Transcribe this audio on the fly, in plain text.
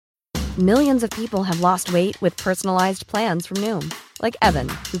Millions of people have lost weight with personalized plans from Noom. Like Evan,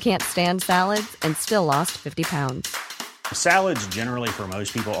 who can't stand salads and still lost 50 pounds. Salads generally for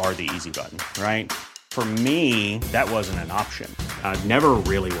most people are the easy button, right? For me, that wasn't an option. I never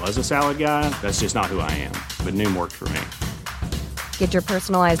really was a salad guy. That's just not who I am. But Noom worked for me. Get your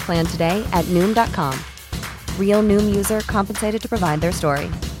personalized plan today at Noom.com. Real Noom user compensated to provide their story.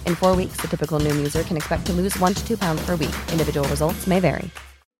 In 4 weeks, the typical Noom user can expect to lose 1 to 2 pounds per week. Individual results may vary.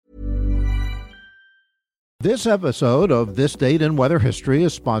 This episode of This Date in Weather History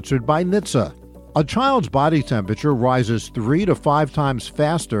is sponsored by NHTSA. A child's body temperature rises 3 to 5 times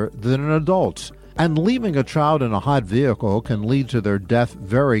faster than an adult's, and leaving a child in a hot vehicle can lead to their death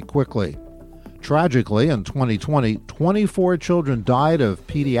very quickly. Tragically, in 2020, 24 children died of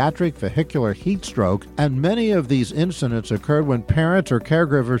pediatric vehicular heat stroke, and many of these incidents occurred when parents or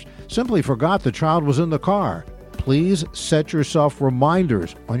caregivers simply forgot the child was in the car. Please set yourself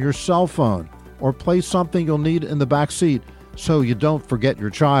reminders on your cell phone or place something you'll need in the back seat so you don't forget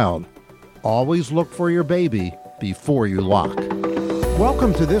your child. Always look for your baby before you lock.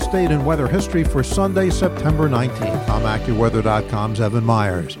 Welcome to This Date in Weather History for Sunday, September 19th. I'm AccuWeather.com's Evan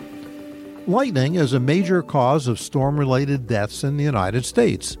Myers. Lightning is a major cause of storm-related deaths in the United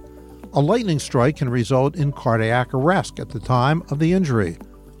States. A lightning strike can result in cardiac arrest at the time of the injury,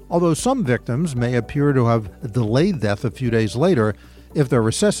 although some victims may appear to have delayed death a few days later if they're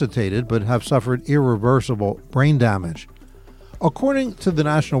resuscitated but have suffered irreversible brain damage. According to the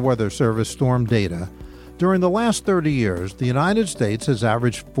National Weather Service storm data, during the last 30 years, the United States has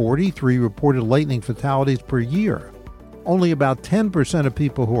averaged 43 reported lightning fatalities per year. Only about 10% of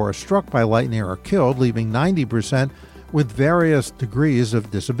people who are struck by lightning are killed, leaving 90% with various degrees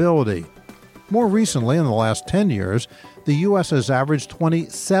of disability. More recently, in the last 10 years, the U.S. has averaged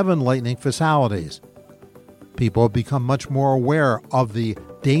 27 lightning fatalities. People have become much more aware of the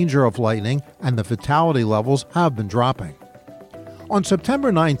danger of lightning, and the fatality levels have been dropping. On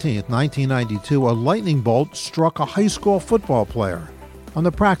September 19, 1992, a lightning bolt struck a high school football player on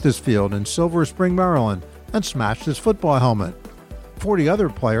the practice field in Silver Spring, Maryland, and smashed his football helmet. 40 other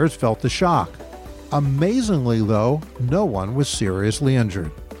players felt the shock. Amazingly, though, no one was seriously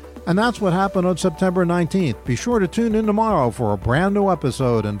injured. And that's what happened on September 19th. Be sure to tune in tomorrow for a brand new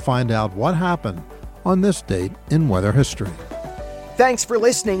episode and find out what happened on this date in weather history. Thanks for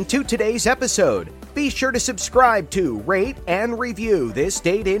listening to today's episode. Be sure to subscribe to, rate, and review This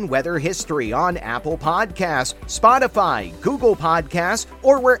Date in Weather History on Apple Podcasts, Spotify, Google Podcasts,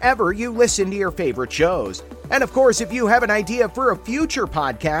 or wherever you listen to your favorite shows. And of course, if you have an idea for a future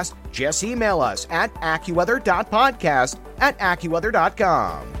podcast, just email us at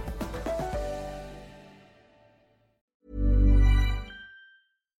AccuWeather.podcast@AccuWeather.com.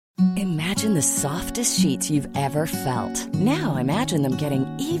 Imagine the softest sheets you've ever felt. Now imagine them getting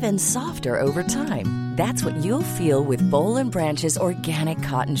even softer over time. That's what you'll feel with Boll & Branch's organic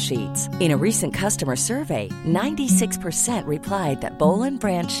cotton sheets. In a recent customer survey, 96% replied that Boll &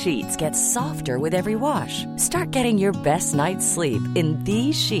 Branch sheets get softer with every wash. Start getting your best night's sleep in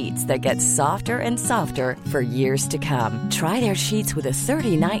these sheets that get softer and softer for years to come. Try their sheets with a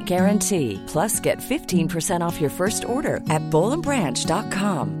 30-night guarantee. Plus, get 15% off your first order at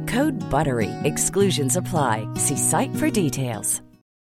BollandBranch.com. Code BUTTERY. Exclusions apply. See site for details.